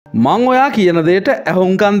මං ඔයා කියන දෙයට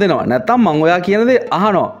ඇහුම්කන් දෙනවා. නැත්තම් මං ඔයා කියන දේ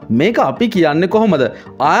අහනවා. මේක අපි කියන්නේ කොහොමද?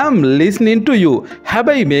 I am listening to you.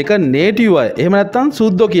 හැබැයි මේක native අය. එහෙම නැත්තම්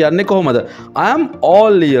සුද්දෝ කියන්නේ කොහොමද? I am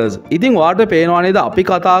all ears. ඉතින් ඔයාට පේනවා නේද අපි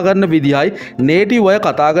කතා කරන විදිහයි native අය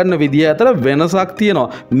කතා කරන විදිහ අතර වෙනසක් තියෙනවා.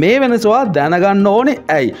 මේ වෙනස ඔයා දැනගන්න ඕනේ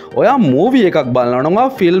ඇයි? ඔයා movie එකක් බලනවා නම්, ඔයා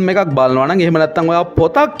film එකක් බලනවා නම්, එහෙම නැත්තම් ඔයා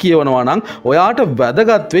පොතක් කියවනවා නම් ඔයාට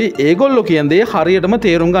වැදගත් වෙයි ඒගොල්ලෝ කියන දේ හරියටම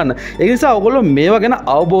තේරුම් ගන්න. ඒ නිසා ඔයගොල්ලෝ මේවා ගැන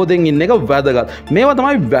අවබෝධයෙන් ඉන්න එක වැදගත්. මේවා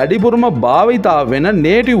තමයි වැඩිපුරම භාවිතා වෙන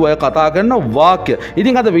native අය කතා කරන වාක්‍ය.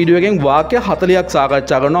 ඉතින් අද වීඩියෝ එකෙන් වාක්‍ය 40ක්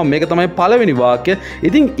සාකච්ඡා කරනවා. මේක තමයි පළවෙනි වාක්‍ය.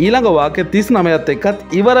 ඉතින් ඊළඟ වාක්‍ය 39ත්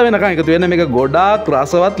එක්කත් ඉවර වෙනකන් එකතු වෙන මේක ගොඩාක්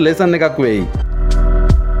රසවත් ලෙසන් එකක් වෙයි.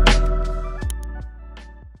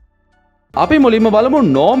 අපි මුලින්ම බලමු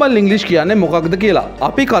normal English කියන්නේ මොකක්ද කියලා.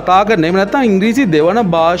 අපි කතා කරන එහෙම නැත්නම් ඉංග්‍රීසි දෙවන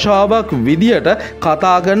භාෂාවක් විදියට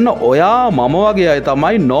කතා කරන ඔයා මම වගේ අය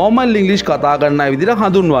තමයි normal English කතා කරන අය විදියට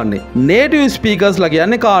හඳුන්වන්නේ. native speakers ලා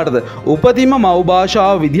කියන්නේ කාටද? උපතින්ම මව්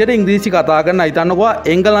භාෂාව විදියට ඉංග්‍රීසි කතා කරන අය. හිතන්නකෝ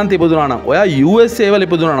එංගලන්තේ ඉපදුනා නම්, ඔයා USA වල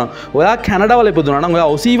ඉපදුනා නම්, ඔයා කැනඩා වල ඉපදුනා නම්, ඔයා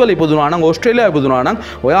ඔසී වල ඉපදුනා නම්, ඕස්ට්‍රේලියාවේ ඉපදුනා නම්,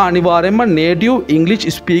 ඔයා අනිවාර්යයෙන්ම native English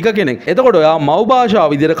speaker කෙනෙක්. එතකොට ඔයා මව් භාෂාව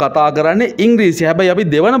විදියට කතා කරන්නේ ඉංග්‍රීසි. හැබැයි අපි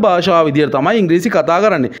දෙවන භාෂාව විදියට තමයි ඉංග්‍රීසි කතා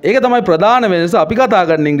කරන්නේ. ඒක තමයි ප්‍රධාන වෙනස. අපි කතා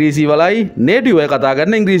කරන ඉංග්‍රීසි වලයි native අය කතා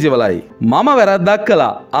කරන ඉංග්‍රීසි වලයි. මම වැරද්දක් කළා.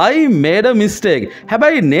 I made a mistake.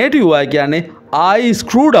 හැබැයි native අය කියන්නේ I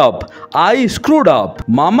screwed up. I screwed up.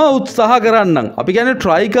 මම උත්සාහ කරන්නම්. අපි කියන්නේ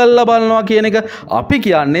try කරලා බලනවා කියන එක. අපි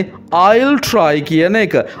කියන්නේ I'll try කියන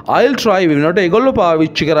එක. I'll try වෙනකොට ඒගොල්ලෝ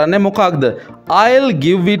පාවිච්චි කරන්නේ මොකක්ද? I'll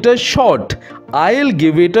give it a shot. I'll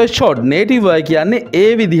give it a shot. native අය කියන්නේ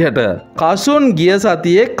ඒ විදිහට. කසුන් ගිය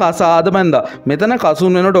සතියේ කසාද බැඳා. මෙතන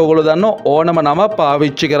කසුන් වෙනකොට ඕගොල්ලෝ දන්නවා ඕනම නම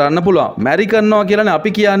පාවිච්චි කරන්න පුළුවන්. marry කරනවා කියලානේ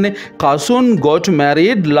අපි කියන්නේ. Kasun got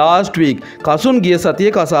married last week. Kasun ගිය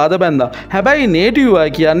සතියේ කසාද බැඳා. හැබැයි native අය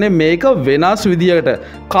කියන්නේ මේක වෙනස් විදිහකට.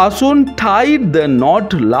 Kasun tied the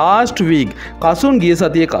knot last week. Kasun ගිය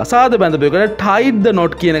සතියේ කසාද බැඳපු එකට tied the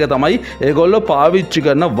knot කියන එක තමයි ඒගොල්ලෝ පාවිච්චි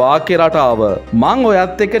කරන වාක්‍ය රටාව. මං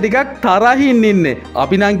ඔයත් එක්ක ටිකක් තරහින් ඉන්නේ.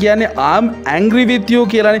 අපි නම් කියන්නේ I'm angry with you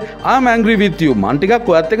කියලානේ. I'm angry with you. මං ටිකක්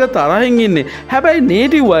ඔයත් එක්ක තරහින් ඉන්නේ. හැබැයි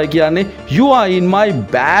native අය කියන්නේ you are in my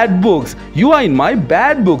bad books. You are in my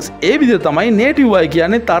bad books. ඒ විදිහ තමයි native අය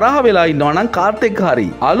කියන්නේ තරහ වෙලා ඉන්නවා නම් කාත් එක්ක හරි.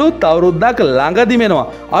 අලුත් අවුරුද්දක් ළඟදිම එනවා.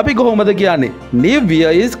 අපි කොහොමද කියන්නේ? New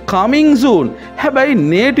year is coming soon. හැබැයි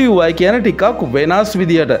native අය කියන්නේ ටිකක් වෙනස්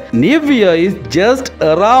විදිහට. New year is just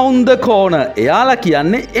around the corner. එයාලා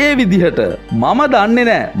කියන්නේ ඒ විදිහට. මම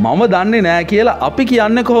දන්නේ නෑ කියලා අපි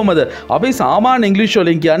කියන්නේ කොහොමද? අපි සාමාන්‍ය ඉංග්‍රීසි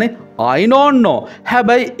වලින් කියන්නේ I don't know.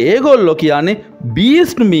 හැබැයි ඒගොල්ලෝ කියන්නේ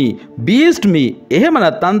beast me. එහෙම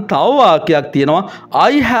නැත්නම් තව වාක්‍යයක් තියෙනවා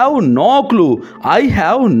I have no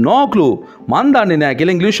clue. මන් දන්නේ නෑ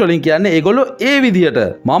කියලා ඉංග්‍රීසි වලින් කියන්නේ ඒගොල්ලෝ ඒ විදිහට.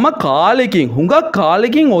 මම හුඟක්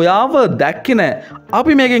කාලෙකින් ඔයාව දැක්කේ නෑ.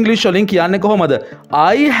 අපි මේක ඉංග්‍රීසි වලින් කියන්නේ කොහොමද?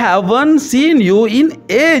 I haven't seen you in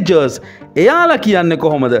ages. එයාලා කියන්නේ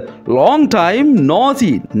කොහොමද? long time no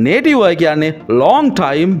see. native අය කියන්නේ long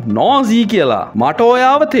time no see කියලා. මට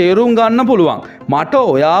ඔයාව තේරුම් ගන්න පුළුවන්. මට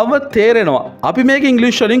ඔයාව තේරෙනවා. අපි මේක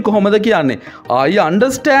ඉංග්‍රීසි වලින් කොහොමද කියන්නේ? I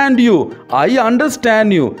understand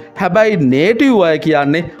you. හැබැයි native අය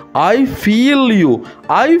කියන්නේ I feel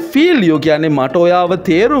you කියන්නේ මට ඔයාව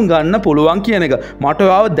තේරුම් ගන්න පුළුවන් කියන එක. මට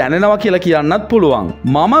ඔයාව දැනෙනවා කියලා කියන්නත් පුළුවන්.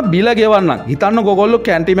 මම බිල ගෙවන්නම්. හිතන්නකෝ ඔයගොල්ලෝ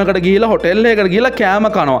කැන්ටින් එකකට ගිහිලා හොටෙල් එකකට ගිහිලා කෑම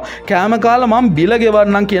කනවා. කෑම කාලා මම බිල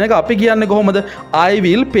ගෙවන්නම් කියන එක අපි කියන්නේ කොහොමද? I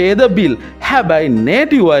will pay the bill. හැබැයි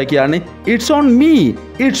native අය කියන්නේ it's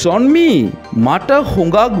on me. මට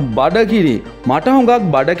හුඟක්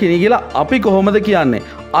බඩගිනි කියලා අපි කොහොමද කියන්නේ?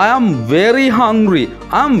 I am very hungry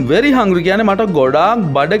කියන්නේ මට ගොඩාක්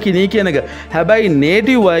බඩගිනි කියන එක. හැබැයි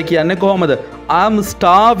native අය කියන්නේ කොහොමද? I am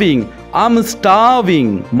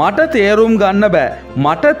starving. මට තේරුම් ගන්න බෑ.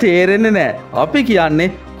 මට තේරෙන්නේ නෑ. අපි කියන්නේ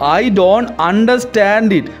I don't understand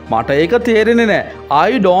it. මට ඒක තේරෙන්නේ නෑ.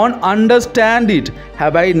 I don't understand it.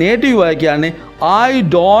 හැබැයි native අය කියන්නේ I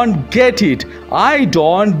don't get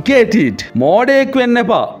it. මෝඩෙක් වෙන්න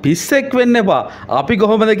එපා. පිස්සෙක් වෙන්න එපා. අපි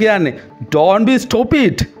කොහොමද කියන්නේ? Don't be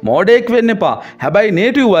stupid. මෝඩෙක් වෙන්න එපා. හැබැයි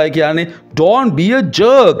native අය කියන්නේ don't be a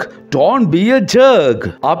jerk.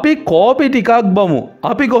 අපි කෝපි ටිකක් බමු.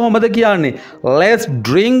 අපි කොහොමද කියන්නේ? Let's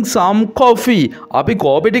drink some coffee. අපි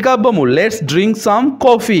කෝපි ටිකක් බමු. Let's drink some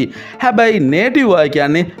coffee. හැබැයි native අය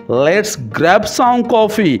කියන්නේ let's grab some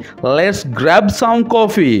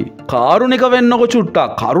coffee. කාරුණික වෙන්නකො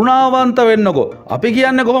චුට්ටක්. කරුණාවන්ත වෙන්නකො. අපි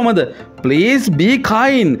කියන්නේ කොහොමද? please be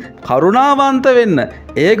kind. කරුණාවන්ත වෙන්න.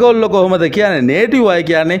 ඒගොල්ලෝ කොහොමද කියන්නේ? native අය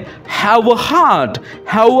කියන්නේ have a heart.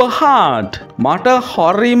 have a heart. මට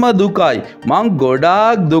හරිම දුකයි. මං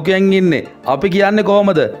ගොඩාක් දුකෙන් ඉන්නේ. අපි කියන්නේ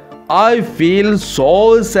කොහොමද? I feel so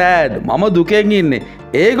sad. මම දුකෙන් ඉන්නේ.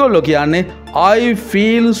 ඒගොල්ලෝ කියන්නේ I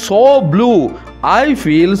feel so blue. I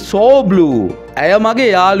feel so blue. ඇය මගේ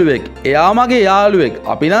යාළුවෙක්. එයා මගේ යාළුවෙක්.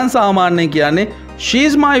 අපි නම් සාමාන්‍යයෙන් කියන්නේ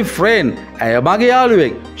she's my friend. ඇය මගේ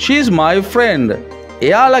යාළුවෙක්. she's my friend.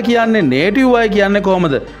 එයාලා කියන්නේ native අය කියන්නේ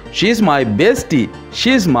කොහොමද? she's my bestie.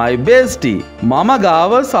 she's my bestie. මම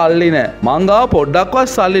ගාව සල්ලි නැහැ. මං ගාව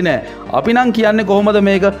පොඩ්ඩක්වත් සල්ලි නැහැ. අපි නම් කියන්නේ කොහොමද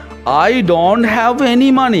මේක? I don't have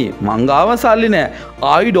any money. මං ගාව සල්ලි නැහැ.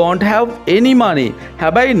 I don't have any money.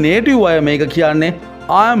 හැබැයි native අය මේක කියන්නේ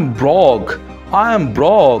I am broke. I am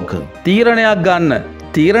broke. තීරණයක් ගන්න.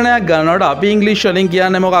 තීරණයක් ගන්නකොට අපි ඉංග්‍රීසි වලින්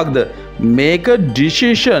කියන්නේ මොකක්ද? make a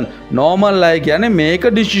decision. normal අය කියන්නේ make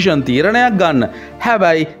a decision. තීරණයක් ගන්න.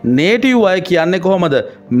 හැබැයි native අය කියන්නේ කොහොමද?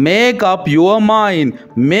 make up your mind.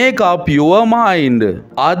 make up your mind.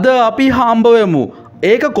 අද අපි හම්බ වෙමු.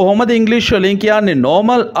 ඒක කොහොමද ඉංග්‍රීසි වලින් කියන්නේ?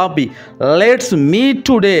 normal අපි let's meet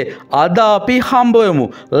today. අද අපි හම්බ වෙමු.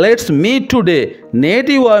 let's meet today.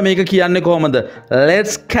 native අය මේක කියන්නේ කොහොමද?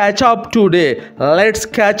 let's catch up today. let's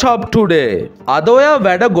catch up today. අද ඔයා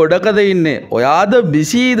වැඩ ගොඩකද ඉන්නේ? ඔයාද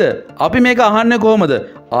බිසීද? අපි මේක අහන්නේ කොහොමද?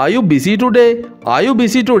 are you busy today? are you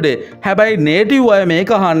busy today? හැබැයි native අය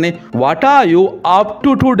මේක අහන්නේ what are you up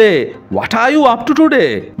to today? what are you up to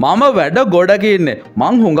today? මම වැඩ ගොඩක ඉන්නේ.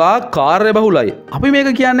 මං හුඟා කාර්යබහුලයි. අපි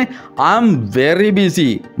මේක කියන්නේ I'm very busy.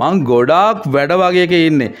 මං ගොඩාක් වැඩ වගේක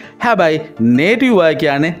ඉන්නේ. හැබැයි native අය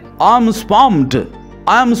කියන්නේ I'm swamped.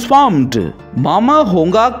 I'm swamped. මම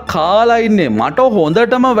හුඟක් කාලා ඉන්නේ. මට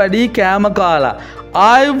හොඳටම වැඩි කෑම කාලා.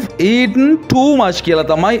 I've eaten too much කියලා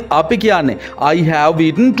තමයි අපි කියන්නේ. I have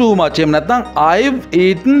eaten too much. එහෙම නැත්නම් I've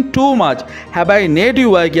eaten too much. හැබැයි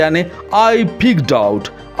native අය කියන්නේ I picked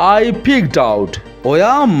out. I picked out.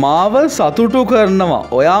 ඔයා මාව සතුටු කරනවා.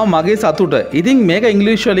 ඔයා මගේ සතුට. ඉතින් මේක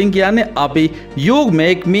ඉංග්‍රීසි වලින් කියන්නේ අපි you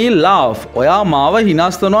make me laugh. ඔයා මාව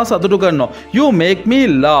හිනස්තනවා සතුටු කරනවා. You make me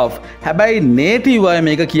laugh. හැබැයි native අය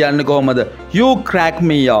මේක කියන්නේ කොහොමද? You crack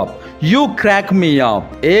me up. You crack me up.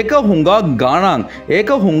 ඒක හුඟක් ගණන්.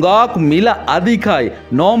 ඒක හුඟක් මිල අධිකයි.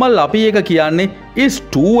 normal අපි ඒක කියන්නේ it's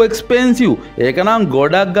too expensive. ඒක නම්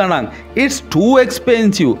ගොඩක් ගණන්. it's too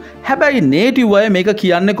expensive. හැබැයි native අය මේක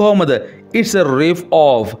කියන්නේ කොහොමද? it's a rip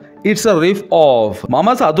off. it's a rip off. මම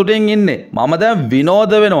සතුටෙන් ඉන්නේ. මම දැන්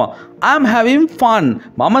විනෝද වෙනවා. I'm having fun.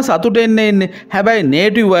 මම සතුටෙන් ඉන්නේ. හැබැයි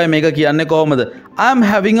native අය මේක කියන්නේ කොහොමද? I'm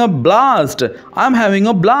having a blast. I'm having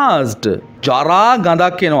a blast. ජරා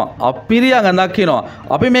ගඳක් එනවා. අපිරිය ගඳක් එනවා.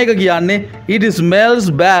 අපි මේක කියන්නේ it smells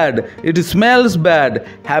bad. it smells bad.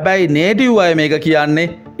 හැබැයි native අය මේක කියන්නේ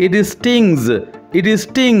it stings. it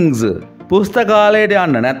stings. පුස්තකාලයට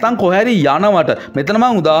යන්න නැත්නම් කොහරි යනවට මෙතන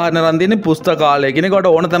මම උදාහරණ අරන් දෙන්නේ පුස්තකාලය කෙනෙකුට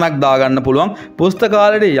ඕන තැනක් දාගන්න පුළුවන්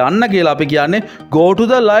පුස්තකාලයට යන්න කියලා අපි කියන්නේ go to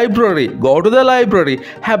the library. go to the library.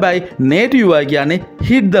 හැබැයි native අය කියන්නේ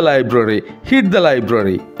hit the library. hit the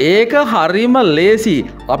library. ඒක හරිම ලේසි.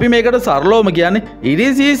 අපි මේකට සරලවම කියන්නේ it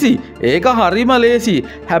is easy. ඒක හරිම ලේසි.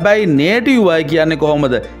 හැබැයි native අය කියන්නේ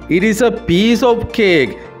කොහොමද? it is a piece of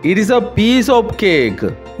cake. it is a piece of cake.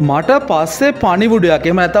 මට පස්සේ පණිවුඩයක්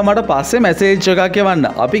එහෙම නැත්නම් මට පස්සේ මැසේජ් එකක් එවන්න.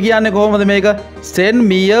 අපි කියන්නේ කොහොමද මේක? send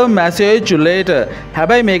me a message later.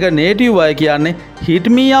 හැබැයි මේක native අය කියන්නේ hit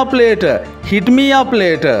me up later. hit me up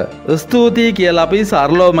later. ස්තුතියි කියලා අපි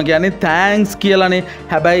සරලවම කියන්නේ thanks කියලානේ.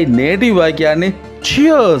 හැබැයි native අය කියන්නේ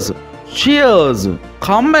cheers. cheers.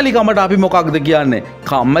 කම්මැලිකමට අපි මොකක්ද කියන්නේ?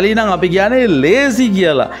 කම්මැලි නම් අපි කියන්නේ lazy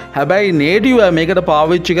කියලා. හැබැයි native අය මේකට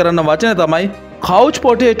පාවිච්චි කරන වචන තමයි couch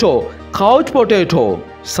potato. couch potato.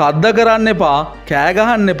 සද්ද කරන්න එපා, කෑ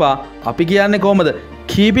ගහන්න එපා. අපි කියන්නේ කොහොමද?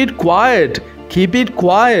 keep it quiet. keep it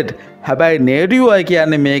quiet. හැබැයි native අය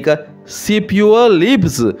කියන්නේ මේක sip your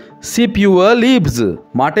lips. sip your lips.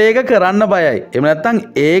 මට ඒක කරන්න බයයි. එහෙම නැත්නම්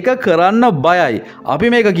ඒක කරන්න බයයි. අපි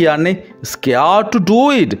මේක කියන්නේ scared to do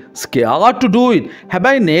it. scared to do it.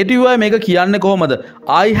 හැබැයි native අය මේක කියන්නේ කොහොමද?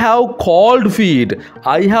 I have cold feet.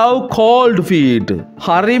 I have cold feet.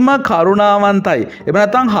 හරිම කරුණාවන්තයි. එහෙම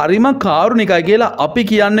නැත්නම් හරිම කාරුණිකයි කියලා අපි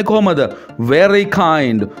කියන්නේ කොහොමද? very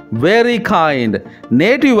kind. very kind.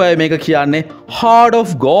 native අය මේක කියන්නේ heart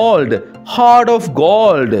of gold. heart of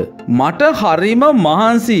gold. මට හරිම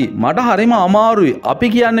මහන්සි. මට හරිම අමාරුයි. අපි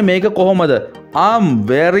කියන්නේ මේක කොහොමද? I'm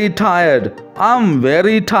very tired. I'm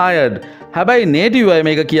very tired. හැබැයි native අය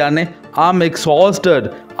මේක කියන්නේ I'm exhausted.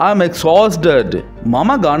 I'm exhausted.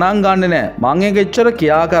 මම ගණන් ගන්නෙ නෑ. මං ඒක එච්චර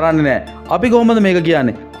කියා කරන්නේ නෑ. අපි කොහොමද මේක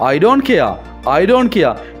කියන්නේ? I don't care. I don't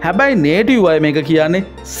care. හැබැයි native අය මේක කියන්නේ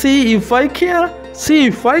see if I care.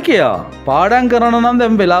 C5 කියා. පාඩම් කරන්න නම්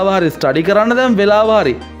දැන් වෙලාව හරි. ස්ටඩි කරන්න දැන් වෙලාව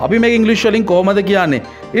හරි. අපි මේක ඉංග්‍රීසි වලින් කොහමද කියන්නේ?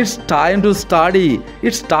 It's time to study.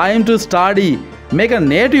 It's time to study. මේක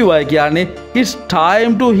native අය කියන්නේ it's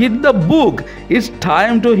time to hit the book. It's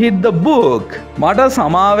time to hit the book. මට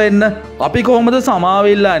සමාවෙන්න. අපි කොහොමද සමාව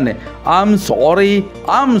ඉල්ලන්නේ? I'm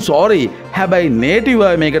sorry. හැබැයි native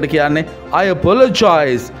අය මේකට කියන්නේ I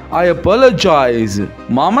apologize.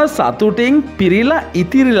 මම සතුටින් පිරීලා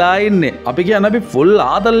ඉතිරිලා ඉන්නේ. අපි කියන්නේ අපි full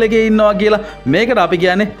ආදල් එකේ ඉන්නවා කියලා. මේකට අපි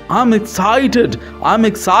කියන්නේ I'm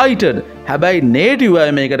excited. හැබැයි native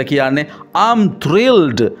අය මේකට කියන්නේ I'm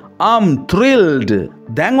thrilled.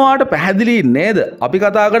 දැන් ඔයාට පැහැදිලි නේද? අපි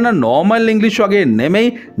කතා කරන normal English වගේ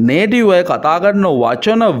නෙමෙයි native අය කතා කරන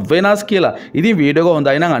වචන වෙනස් කියලා. ඉතින් වීඩියෝ එක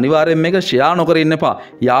හොඳයි නම් අනිවාර්යෙන් මේක share නොකර ඉන්න එපා.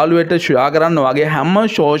 යාළුවෙට share කරන්න වගේ හැම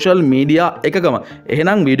social media එකකම.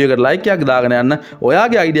 එහෙනම් වීඩියෝ එකට like එකක් දාගෙන යන්න.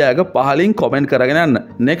 ඔයාගේ idea එක පහලින් comment කරගෙන යන්න.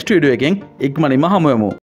 next video එකෙන් ඉක්මනින්ම හමු වෙමු.